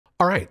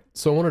All right,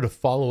 so I wanted to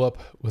follow up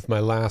with my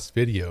last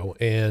video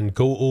and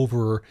go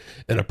over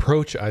an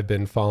approach I've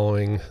been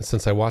following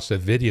since I watched a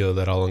video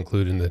that I'll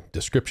include in the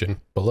description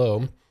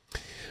below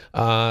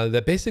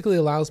that basically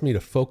allows me to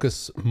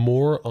focus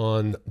more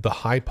on the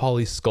high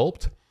poly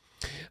sculpt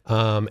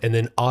and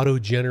then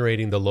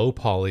auto-generating the low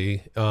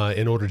poly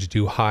in order to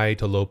do high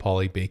to low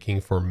poly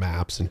baking for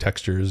maps and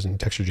textures and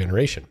texture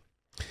generation.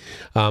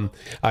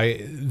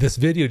 This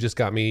video just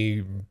got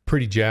me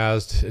pretty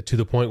jazzed to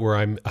the point where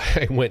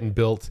I went and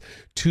built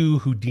 2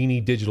 Houdini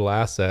Digital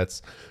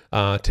Assets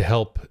to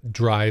help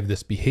drive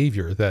this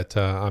behavior that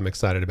I'm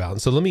excited about.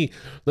 And so let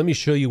me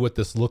show you what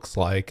this looks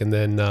like, and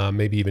then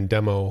maybe even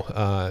demo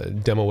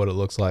what it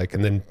looks like,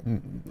 and then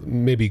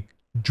maybe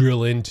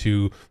drill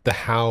into the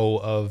how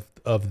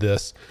of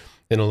this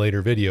in a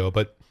later video.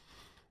 But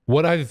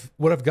what I've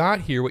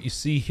got here, what you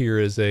see here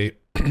is a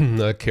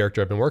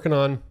character I've been working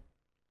on.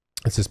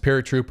 It's this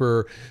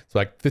paratrooper. It's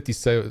like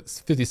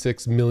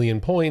 56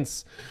 million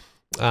points.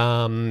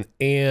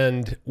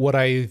 And what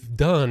I've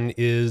done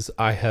is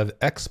I have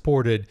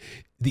exported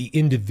the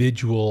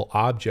individual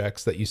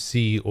objects that you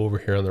see over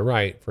here on the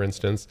right, for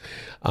instance,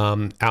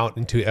 out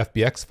into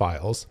FBX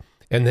files,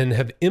 and then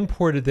have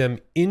imported them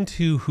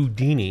into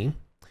Houdini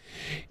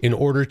in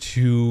order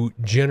to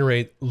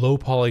generate low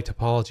poly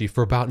topology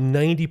for about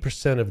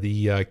 90% of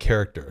the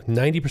character.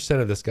 90%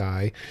 of this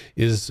guy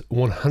is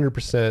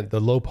 100%.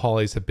 The low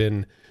polys have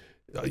been,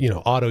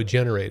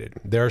 auto-generated.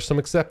 There are some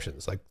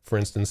exceptions, like for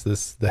instance,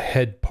 the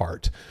head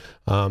part.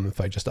 If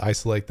I just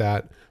isolate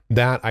that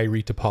I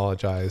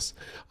retopologize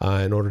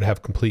in order to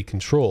have complete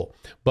control.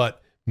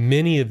 But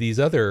many of these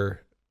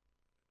other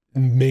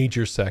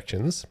major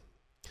sections,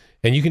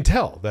 and you can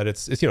tell that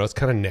it's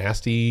kind of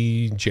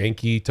nasty,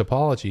 janky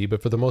topology,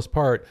 but for the most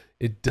part,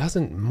 it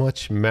doesn't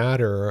much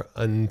matter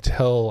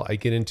until I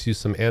get into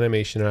some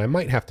animation, and I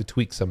might have to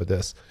tweak some of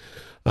this.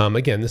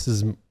 Again, this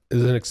is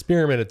an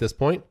experiment at this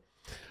point,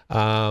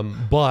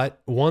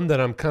 but one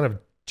that I'm kind of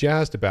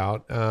jazzed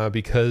about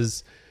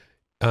because,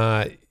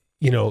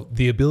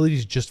 the ability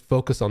to just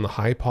focus on the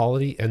high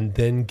poly and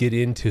then get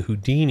into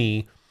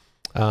Houdini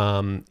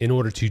in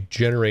order to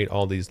generate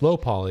all these low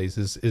polys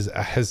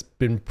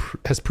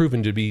has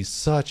proven to be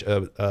such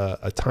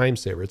a time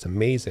saver. It's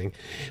amazing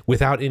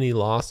without any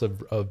loss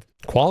of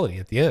quality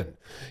at the end.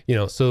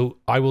 So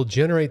I will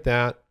generate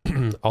that.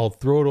 I'll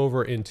throw it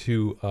over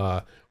into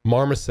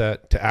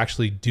Marmoset to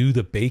actually do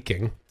the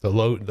baking,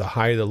 the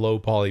high to low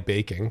poly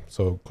baking.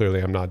 So clearly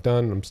I'm not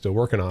done. I'm still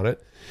working on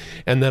it.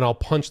 And then I'll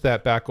punch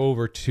that back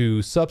over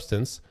to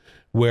Substance,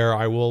 where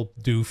I will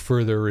do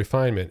further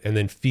refinement and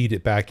then feed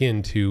it back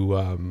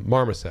into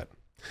Marmoset.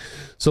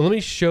 So let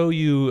me show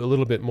you a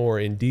little bit more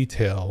in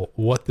detail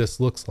what this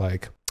looks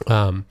like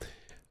on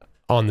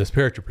this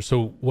paratrooper.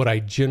 So what I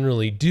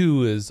generally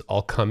do is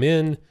I'll come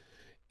in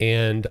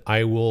and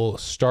I will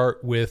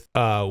start with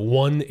 1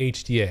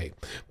 HDA.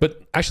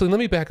 But actually, let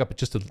me back up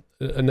just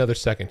another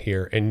second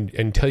here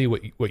and tell you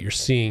what you're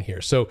seeing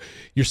here. So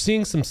you're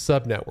seeing some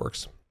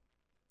subnetworks.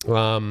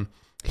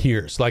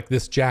 Here, so like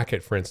this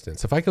jacket, for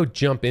instance, if I go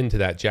jump into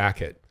that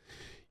jacket,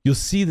 you'll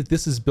see that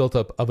this is built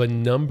up of a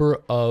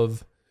number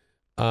of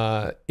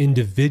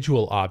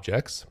individual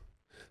objects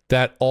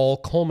that all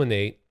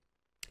culminate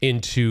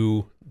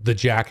into the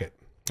jacket.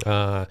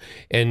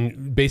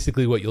 And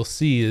basically what you'll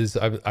see is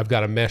I've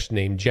got a mesh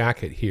named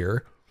jacket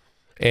here.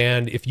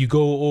 And if you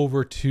go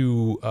over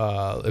to,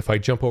 if I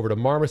jump over to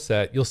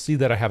Marmoset, you'll see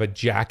that I have a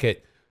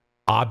jacket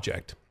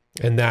object,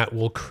 and that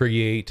will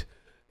create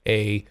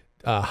a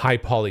high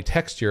poly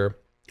texture,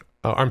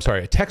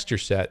 a texture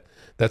set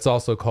that's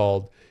also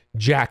called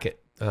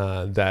jacket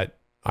that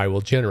I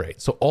will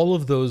generate. So all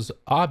of those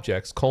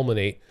objects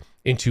culminate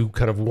into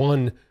kind of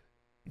one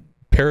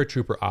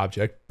paratrooper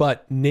object,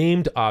 but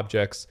named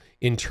objects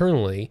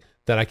internally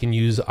that I can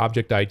use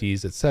object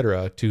IDs,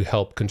 etc., to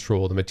help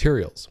control the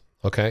materials.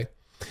 Okay.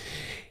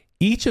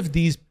 Each of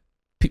these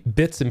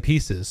bits and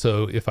pieces.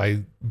 So if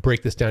I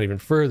break this down even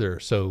further,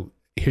 so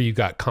here you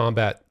got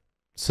combat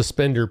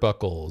suspender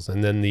buckles,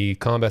 and then the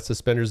combat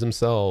suspenders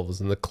themselves,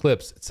 and the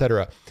clips,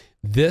 etc.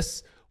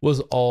 This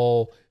was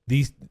all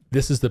these.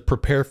 This is the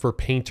Prepare for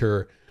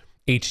Painter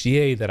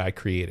HDA that I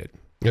created.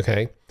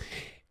 Okay,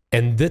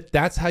 and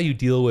that's how you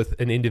deal with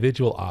an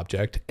individual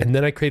object. And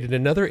then I created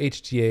another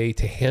HDA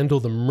to handle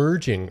the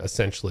merging,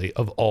 essentially,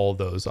 of all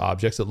those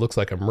objects. It looks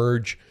like a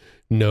merge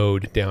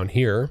node down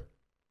here,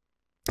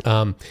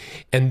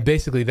 and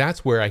basically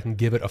that's where I can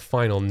give it a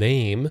final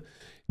name,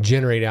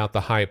 generate out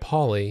the high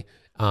poly.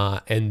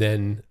 And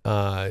then,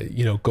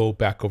 go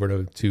back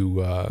over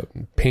to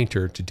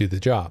Painter to do the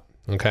job.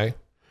 Okay.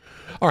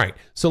 All right.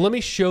 So let me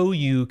show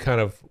you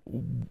kind of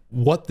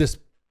what this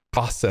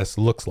process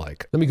looks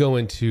like. Let me go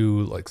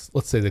into, like,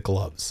 let's say the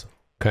gloves.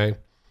 Okay.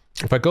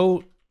 If I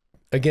go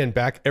again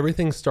back,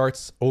 everything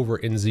starts over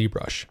in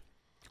ZBrush.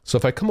 So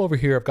if I come over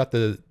here, I've got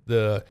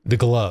the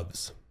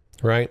gloves,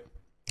 right?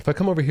 If I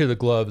come over here, the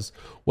gloves,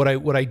 what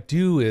I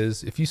do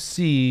is, if you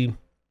see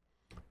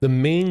the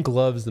main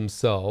gloves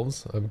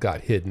themselves, I've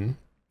got hidden.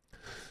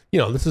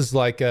 This is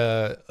like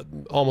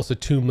almost a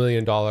 $2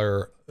 million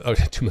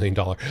 $2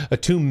 million, a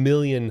 2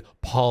 million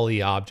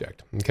poly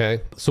object.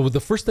 Okay. So the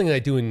first thing I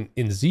do in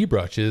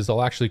ZBrush is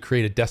I'll actually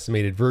create a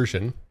decimated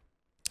version,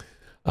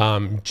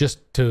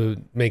 just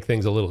to make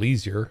things a little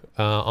easier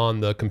on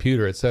the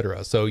computer,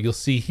 etc. So you'll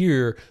see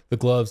here the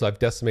gloves I've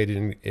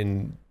decimated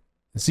in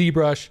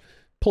ZBrush,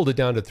 pulled it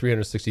down to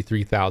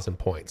 363,000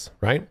 points,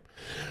 right?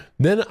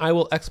 Then I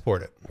will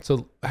export it.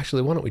 So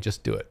actually, why don't we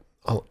just do it?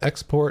 I'll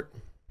export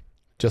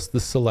just the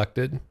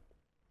selected.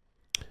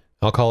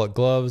 I'll call it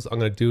gloves. I'm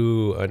going to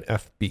do an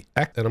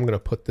FBX, and I'm going to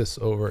put this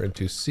over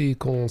into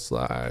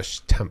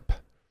C:/temp.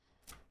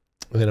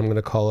 And then I'm going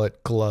to call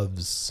it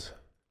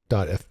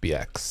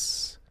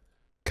gloves.fbx.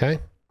 Okay.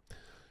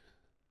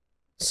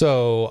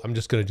 So I'm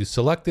just going to do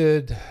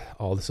selected.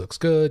 All this looks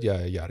good.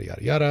 Yada, yada,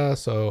 yada, yada.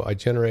 So I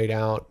generate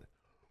out,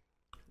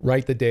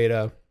 write the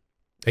data.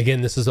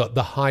 Again, this is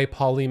the high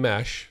poly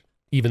mesh,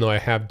 even though I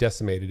have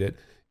decimated it.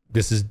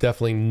 This is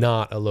definitely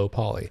not a low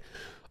poly.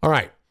 All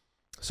right.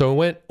 So I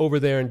went over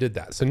there and did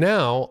that. So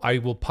now I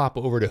will pop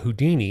over to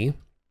Houdini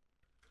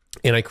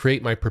and I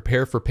create my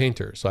prepare for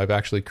painter. So I've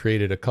actually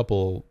created a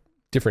couple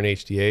different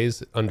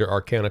HDAs under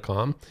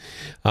Arcanicom.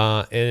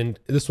 And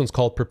this one's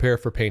called prepare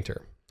for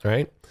painter,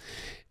 right?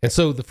 And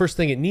so the first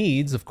thing it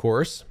needs, of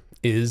course,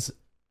 is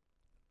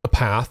a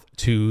path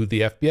to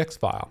the FBX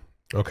file.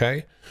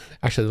 Okay.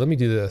 Actually, let me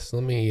do this.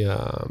 Let me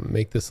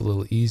make this a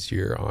little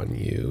easier on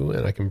you,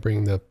 and I can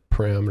bring the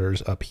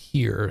parameters up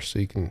here so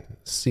you can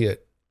see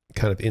it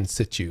kind of in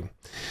situ.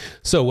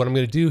 So what I'm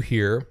going to do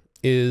here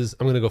is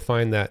I'm going to go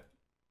find that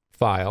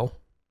file.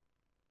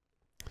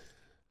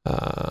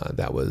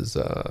 That was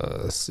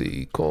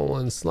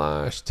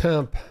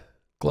C:/temp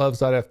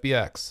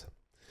gloves.fbx.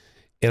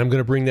 And I'm going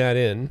to bring that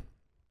in,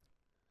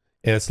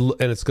 and it's going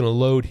to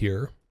load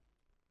here.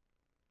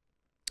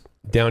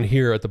 Down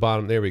here at the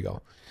bottom, there we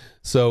go.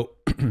 So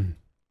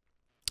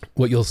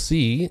what you'll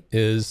see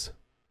is,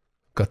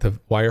 got the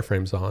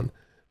wireframes on.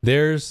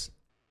 There's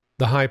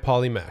the high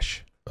poly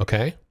mesh.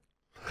 Okay.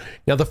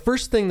 Now the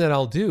first thing that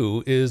I'll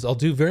do is I'll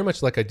do very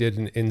much like I did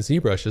in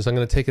ZBrush is I'm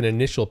going to take an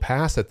initial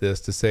pass at this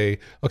to say,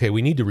 okay,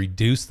 we need to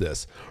reduce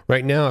this.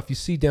 Right now, if you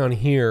see down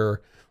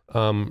here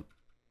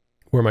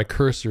where my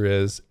cursor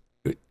is,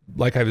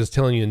 like I was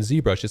telling you in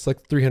ZBrush, it's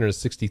like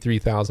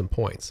 363,000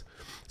 points.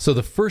 So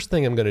the first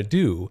thing I'm going to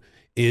do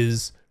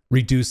is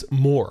reduce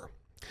more.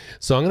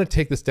 So I'm going to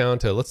take this down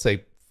to, let's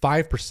say,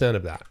 5%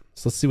 of that.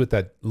 So let's see what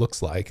that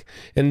looks like.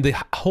 And the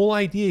whole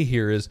idea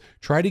here is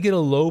try to get a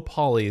low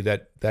poly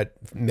that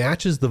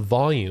matches the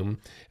volume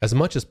as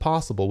much as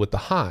possible with the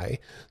high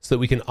so that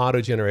we can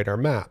auto-generate our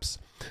maps.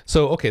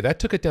 So, okay, that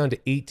took it down to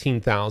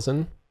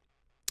 18,000.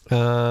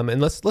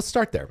 And let's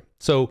start there.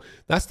 So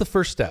that's the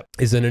first step,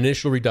 is an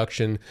initial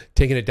reduction,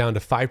 taking it down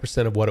to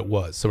 5% of what it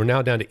was. So we're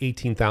now down to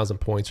 18,000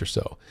 points or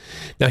so.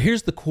 Now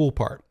here's the cool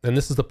part. And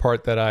this is the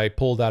part that I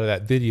pulled out of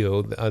that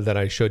video that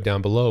I showed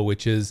down below,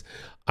 which is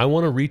I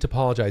want to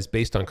retopologize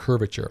based on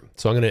curvature.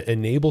 So I'm going to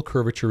enable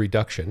curvature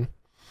reduction,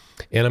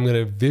 and I'm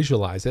going to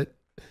visualize it.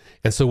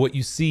 And so what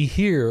you see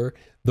here,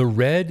 the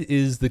red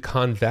is the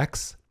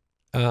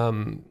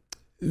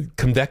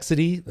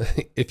convexity,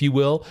 if you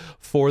will,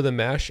 for the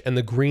mesh, and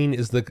the green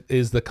is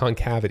the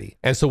concavity.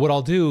 And so what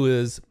I'll do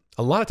is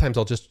a lot of times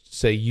I'll just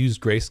say use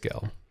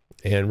grayscale.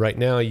 And right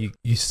now you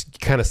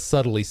kind of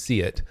subtly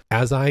see it.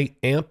 As I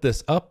amp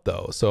this up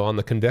though, so on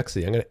the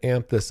convexity, I'm going to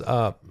amp this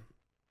up,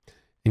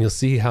 and you'll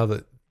see how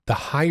the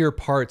higher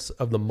parts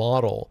of the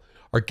model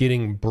are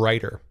getting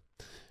brighter.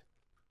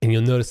 And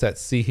you'll notice that,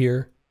 see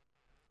here,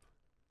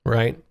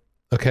 right?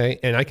 Okay,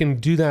 and I can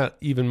do that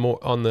even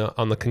more on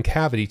the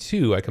concavity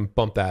too. I can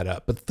bump that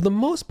up. But for the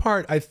most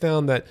part, I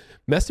found that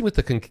messing with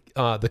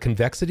the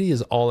convexity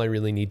is all I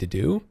really need to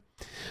do.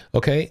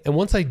 Okay, and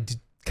once I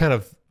kind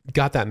of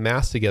got that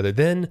mask together,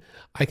 then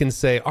I can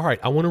say, all right,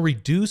 I want to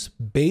reduce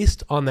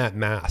based on that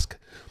mask.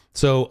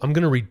 So I'm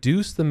going to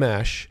reduce the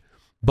mesh,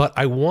 but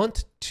I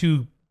want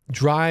to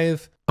I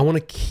want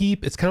to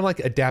keep, it's kind of like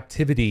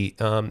adaptivity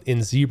in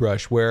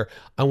ZBrush, where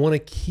I want to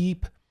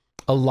keep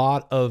a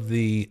lot of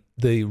the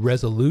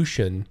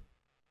resolution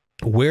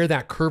where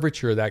that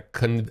curvature, that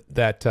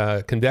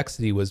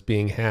convexity was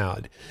being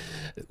had,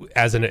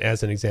 as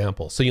an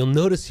example. So you'll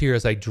notice here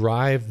as I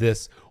drive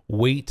this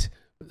weight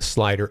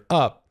slider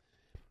up,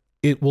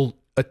 it will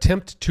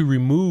attempt to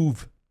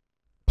remove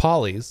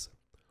polys,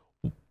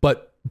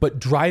 but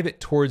drive it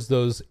towards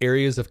those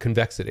areas of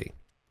convexity.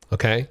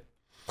 Okay.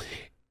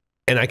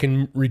 And I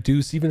can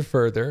reduce even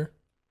further,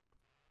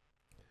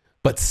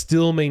 but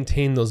still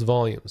maintain those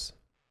volumes,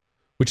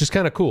 which is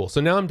kind of cool. So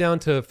now I'm down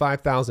to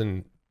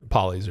 5,000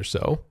 polys or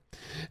so.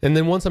 And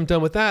then once I'm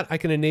done with that, I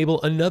can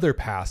enable another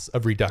pass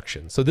of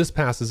reduction. So this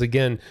pass is,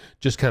 again,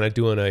 just kind of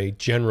doing a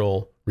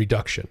general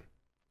reduction,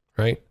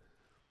 right?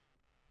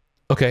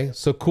 Okay,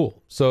 so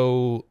cool.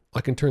 So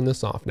I can turn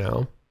this off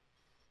now.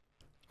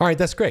 All right,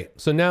 that's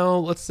great. So now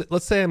let's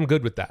say I'm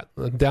good with that.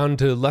 I'm down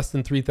to less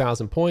than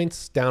 3,000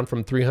 points, down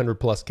from 300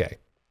 plus K.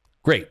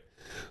 Great.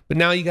 But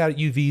now you got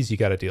UVs you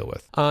got to deal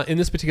with. In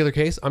this particular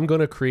case, I'm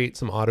going to create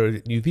some auto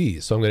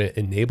UVs. So I'm going to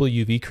enable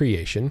UV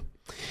creation.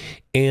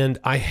 And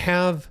I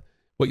have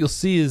what you'll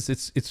see is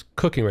it's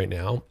cooking right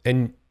now.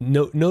 And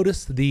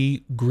notice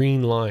the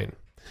green line.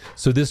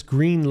 So this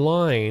green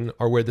line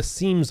are where the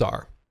seams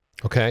are,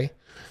 okay?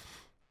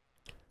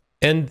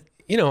 And,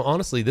 you know,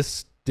 honestly,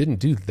 this didn't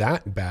do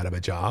that bad of a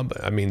job.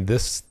 I mean,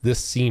 this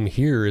seam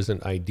here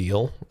isn't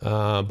ideal,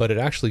 but it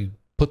actually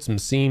put some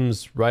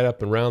seams right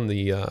up around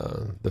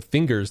the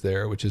fingers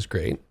there, which is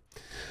great.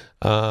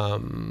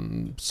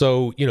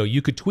 So, you know,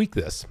 you could tweak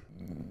this,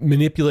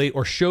 manipulate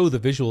or show the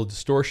visual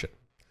distortion.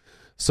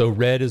 So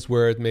red is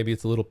where maybe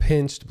it's a little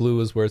pinched,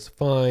 blue is where it's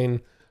fine,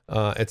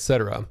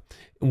 etc.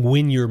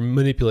 when you're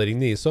manipulating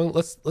these. So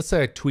let's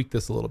say I tweak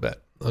this a little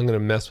bit. I'm going to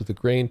mess with the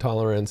grain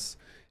tolerance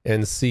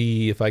and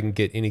see if I can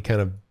get any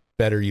kind of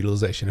better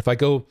utilization. If I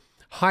go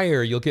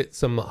higher, you'll get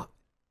some,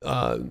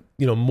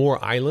 you know,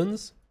 more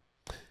islands,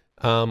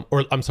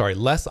 or I'm sorry,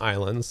 less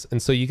islands.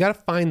 And so you got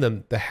to find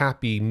the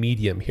happy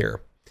medium here.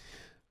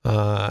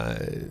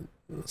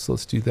 So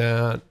let's do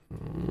that.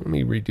 Let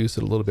me reduce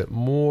it a little bit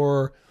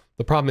more.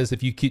 The problem is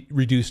if you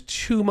reduce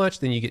too much,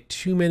 then you get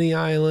too many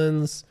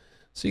islands.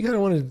 So you gotta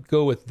want to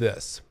go with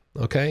this,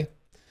 okay?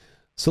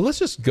 So let's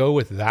just go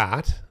with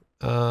that.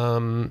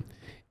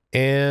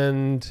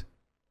 And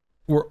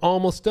we're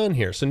almost done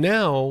here. So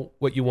now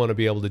what you want to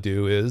be able to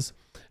do is,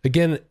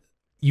 again,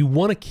 you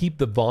want to keep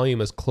the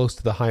volume as close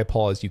to the high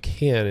poly as you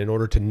can in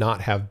order to not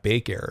have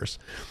bake errors.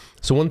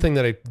 So one thing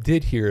that I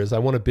did here is I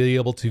want to be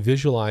able to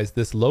visualize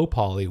this low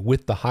poly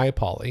with the high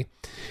poly.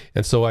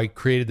 And so I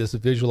created this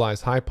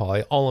visualize high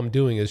poly. All I'm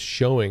doing is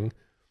showing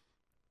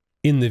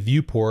in the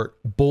viewport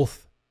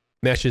both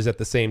meshes at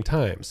the same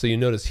time. So you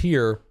notice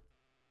here,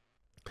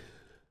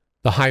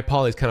 the high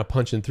poly is kind of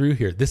punching through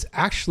here. This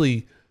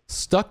actually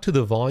stuck to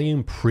the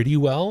volume pretty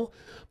well,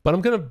 but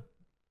I'm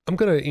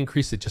gonna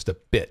increase it just a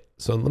bit.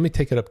 So let me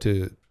take it up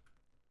to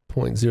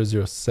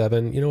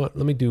 0.007. You know what?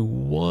 Let me do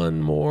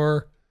one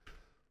more.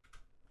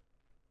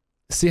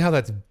 See how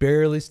that's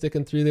barely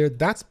sticking through there?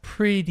 That's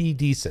pretty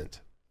decent,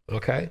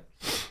 okay?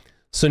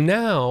 So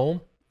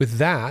now with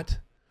that,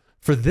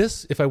 for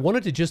this, if I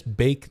wanted to just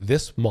bake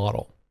this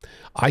model,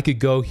 I could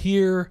go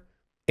here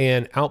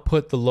and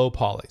output the low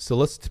poly. So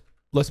let's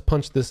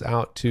punch this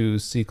out to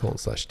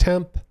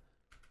C:/temp,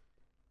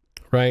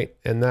 right?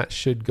 And that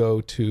should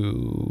go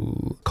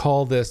to,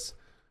 call this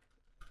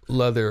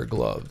leather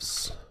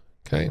gloves,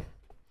 okay?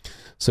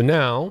 So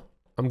now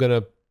I'm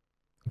gonna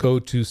go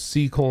to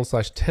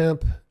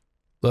C:/temp,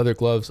 leather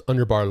gloves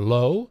underbar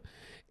low.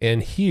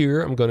 And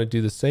here I'm gonna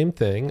do the same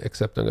thing,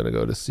 except I'm gonna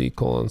go to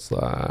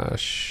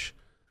C:/temp/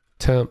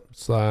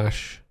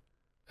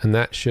 and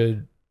that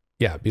should,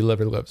 yeah, be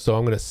leather gloves. So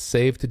I'm gonna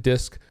save to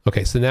disk.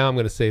 Okay, so now I'm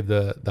gonna save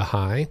the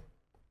high.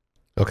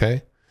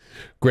 Okay,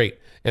 great.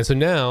 And so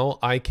now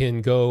I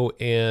can go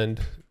and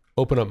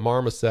open up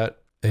Marmoset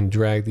and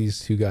drag these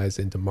two guys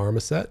into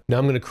Marmoset. Now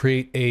I'm gonna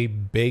create a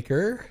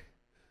baker.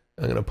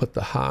 I'm gonna put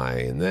the high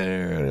in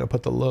there. I'm gonna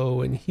put the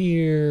low in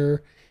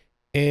here.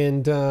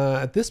 And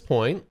at this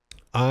point,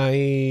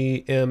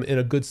 I am in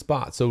a good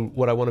spot. So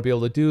what I want to be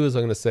able to do is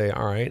I'm going to say,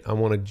 all right, I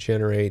want to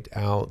generate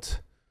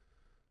out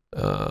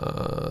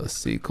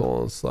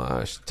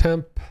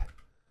C:/temp.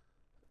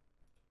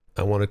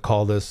 I want to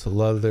call this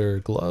leather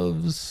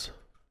gloves.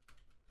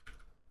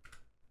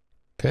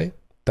 Okay,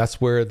 that's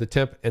where the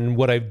temp, and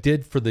what I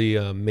did for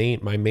the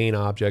my main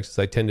objects is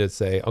I tend to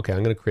say, okay,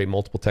 I'm going to create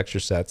multiple texture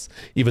sets,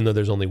 even though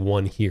there's only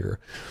one here.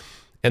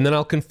 And then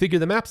I'll configure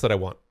the maps that I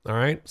want. All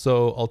right.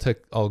 So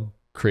I'll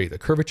create a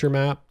curvature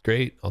map.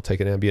 Great. I'll take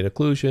an ambient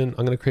occlusion.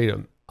 I'm going to create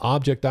an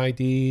object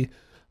ID.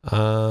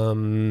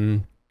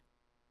 And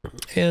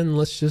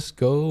let's just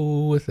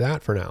go with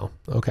that for now.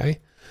 Okay.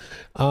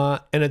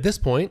 And at this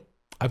point,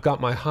 I've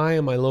got my high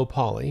and my low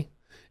poly.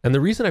 And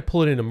the reason I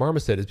pull it into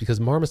Marmoset is because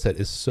Marmoset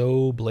is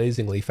so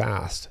blazingly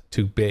fast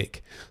to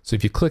bake. So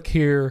if you click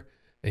here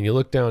and you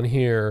look down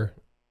here,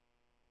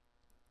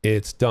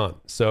 it's done.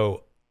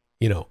 So,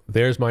 you know,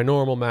 there's my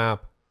normal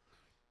map.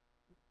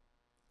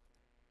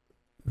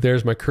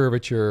 There's my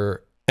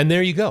curvature, and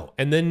there you go.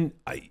 And then,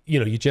 you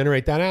know, you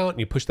generate that out and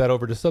you push that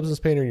over to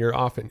Substance Painter and you're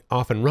off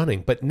and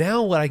running. But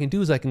now what I can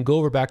do is I can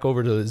go back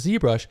over to the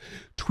ZBrush,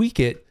 tweak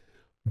it,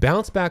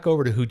 bounce back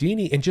over to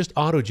Houdini and just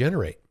auto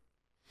generate.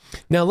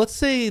 Now let's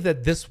say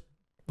that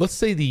let's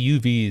say the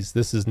UVs,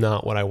 this is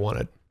not what I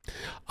wanted.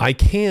 I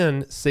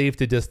can save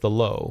to disk the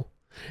low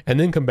and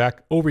then come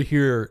back over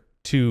here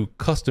to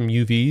custom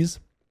UVs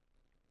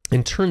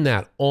and turn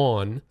that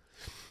on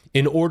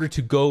in order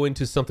to go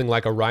into something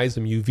like a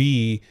Rhizome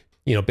UV,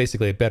 you know,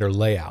 basically a better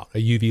layout, a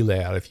UV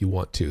layout if you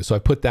want to. So I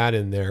put that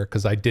in there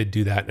because I did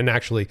do that. And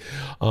actually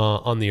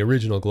on the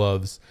original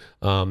gloves,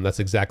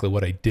 that's exactly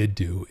what I did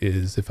do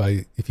is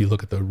if you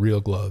look at the real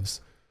gloves,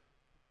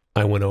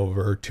 I went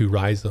over to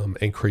Rhizome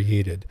and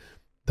created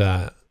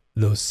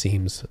those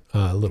seams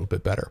a little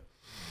bit better.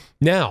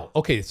 Now,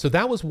 okay, so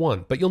that was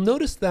one, but you'll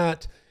notice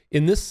that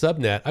in this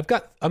subnet, I've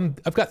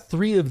got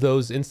 3 of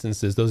those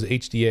instances, those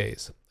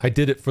HDAs. I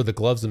did it for the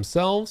gloves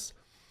themselves,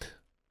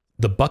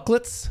 the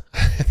bucklets.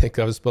 I think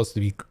I was supposed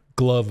to be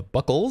glove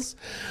buckles,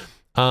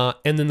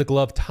 And then the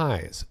glove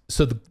ties.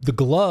 So the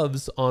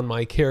gloves on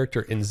my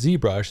character in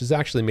ZBrush is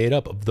actually made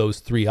up of those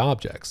three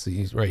objects.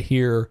 These right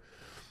here,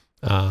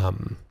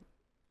 and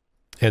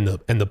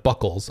the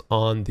buckles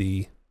on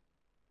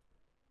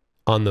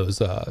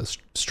those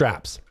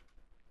straps,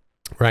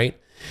 right?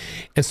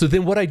 And so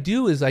then what I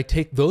do is I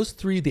take those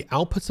three, the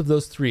outputs of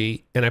those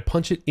three, and I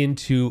punch it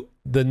into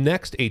the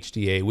next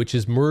HDA, which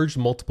is Merge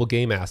Multiple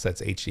Game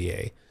Assets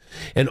HDA.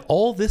 And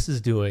all this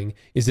is doing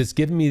is it's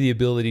giving me the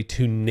ability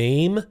to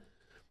name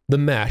the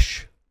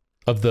mesh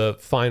of the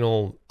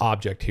final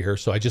object here.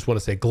 So I just want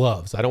to say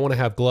gloves. I don't want to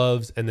have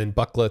gloves and then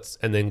bucklets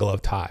and then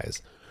glove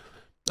ties.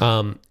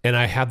 And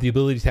I have the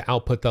ability to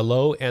output the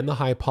low and the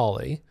high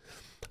poly.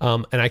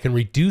 And I can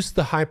reduce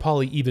the high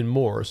poly even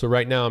more. So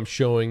right now I'm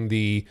showing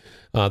the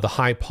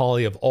high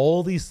poly of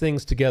all these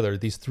things together.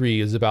 These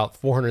three is about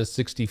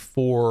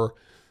 464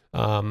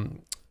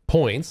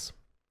 points,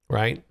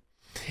 right?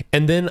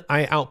 And then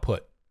I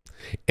output.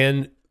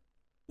 And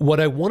what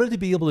I wanted to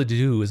be able to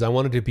do is I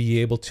wanted to be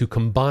able to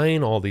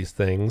combine all these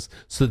things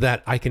so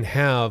that I can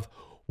have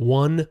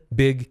one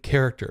big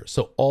character.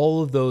 So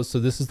all of those, so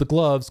this is the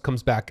gloves,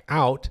 comes back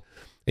out.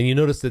 And you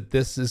notice that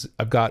this is,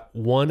 I've got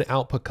one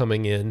output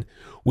coming in,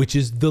 which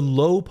is the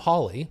low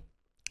poly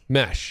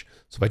mesh.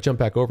 So if I jump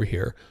back over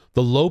here,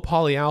 the low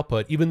poly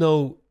output, even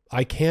though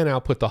I can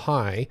output the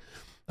high,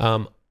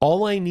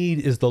 all I need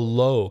is the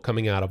low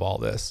coming out of all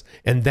this.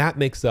 And that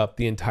makes up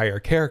the entire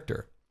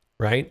character,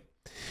 right?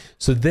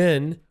 So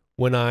then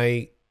when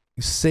I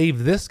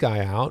save this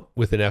guy out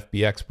with an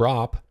FBX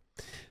prop,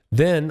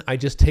 then I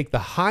just take the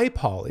high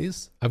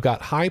polys. I've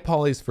got high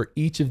polys for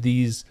each of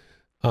these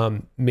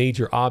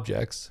major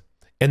objects,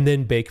 and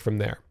then bake from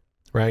there,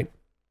 right?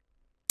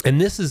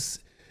 And this has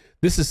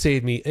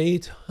saved me a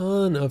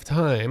ton of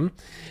time.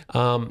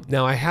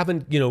 Now I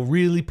haven't,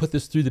 really put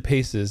this through the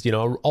paces.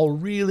 I'll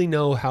really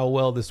know how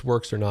well this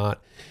works or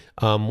not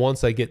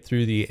once I get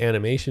through the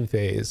animation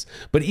phase.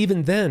 But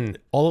even then,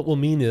 all it will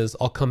mean is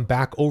I'll come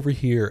back over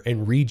here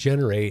and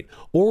regenerate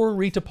or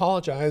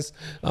retopologize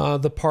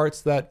the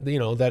parts that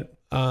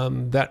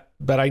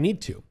that I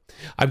need to.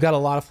 I've got a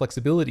lot of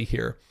flexibility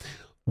here.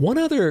 One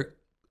other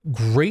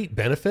great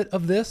benefit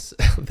of this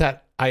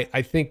that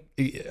I think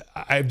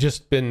I've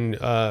just been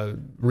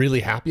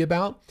really happy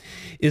about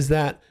is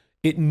that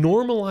it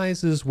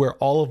normalizes where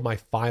all of my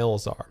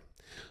files are.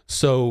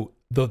 So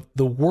the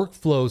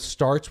workflow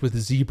starts with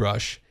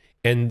ZBrush,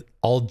 and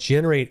I'll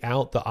generate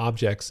out the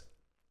objects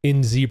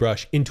in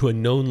ZBrush into a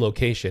known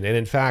location. And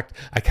in fact,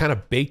 I kind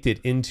of baked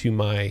it into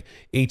my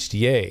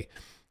HDA.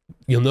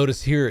 You'll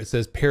notice here it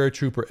says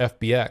Paratrooper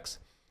FBX.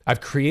 I've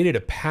created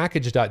a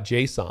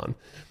package.json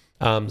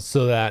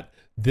so that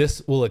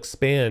this will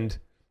expand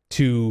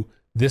to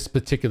this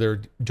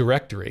particular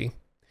directory.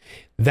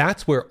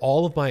 That's where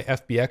all of my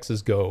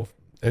FBXs go,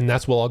 and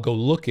that's where I'll go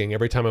looking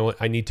every time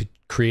I need to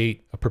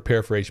create a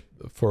prepare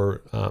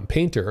for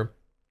Painter,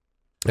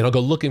 and I'll go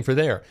looking for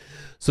there.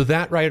 So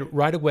that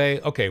right away,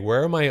 okay,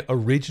 where are my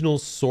original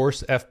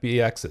source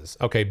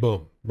FBXs? Okay,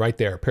 boom, right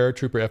there,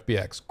 Paratrooper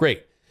FBX,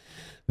 great.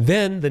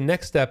 Then the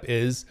next step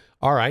is,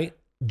 all right,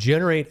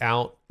 generate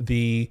out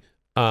the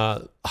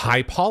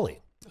high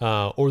poly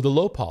or the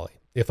low poly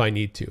if I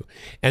need to.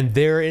 And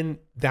therein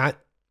that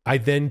I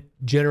then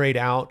generate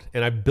out,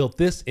 and I built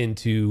this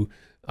into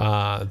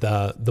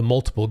the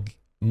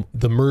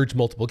merge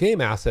multiple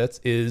game assets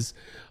is,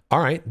 all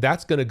right,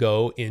 that's going to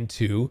go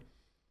into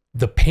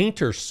the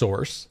Painter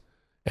source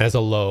as a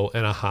low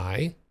and a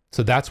high.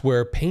 So that's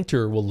where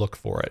Painter will look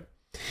for it.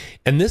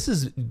 And this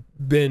has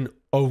been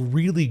a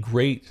really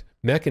great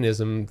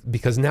mechanism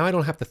because now I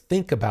don't have to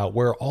think about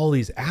where all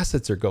these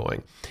assets are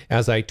going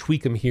as I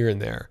tweak them here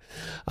and there.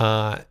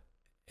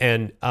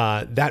 And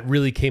that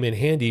really came in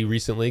handy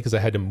recently because I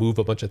had to move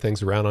a bunch of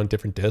things around on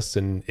different disks,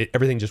 and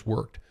everything just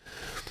worked.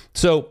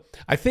 So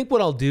I think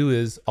what I'll do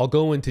is I'll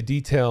go into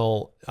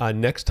detail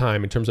next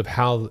time in terms of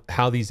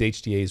how these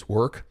HDAs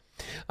work.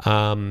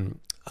 And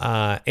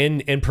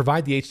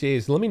provide the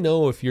HDAs. Let me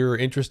know if you're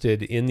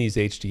interested in these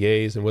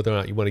HDAs and whether or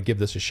not you want to give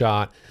this a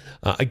shot.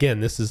 Again,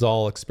 this is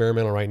all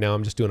experimental right now.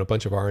 I'm just doing a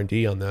bunch of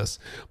R&D on this,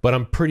 but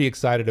I'm pretty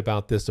excited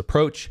about this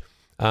approach.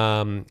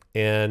 And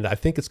I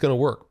think it's going to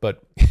work,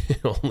 but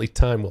only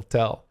time will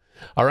tell.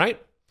 All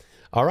right.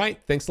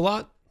 Thanks a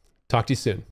lot. Talk to you soon.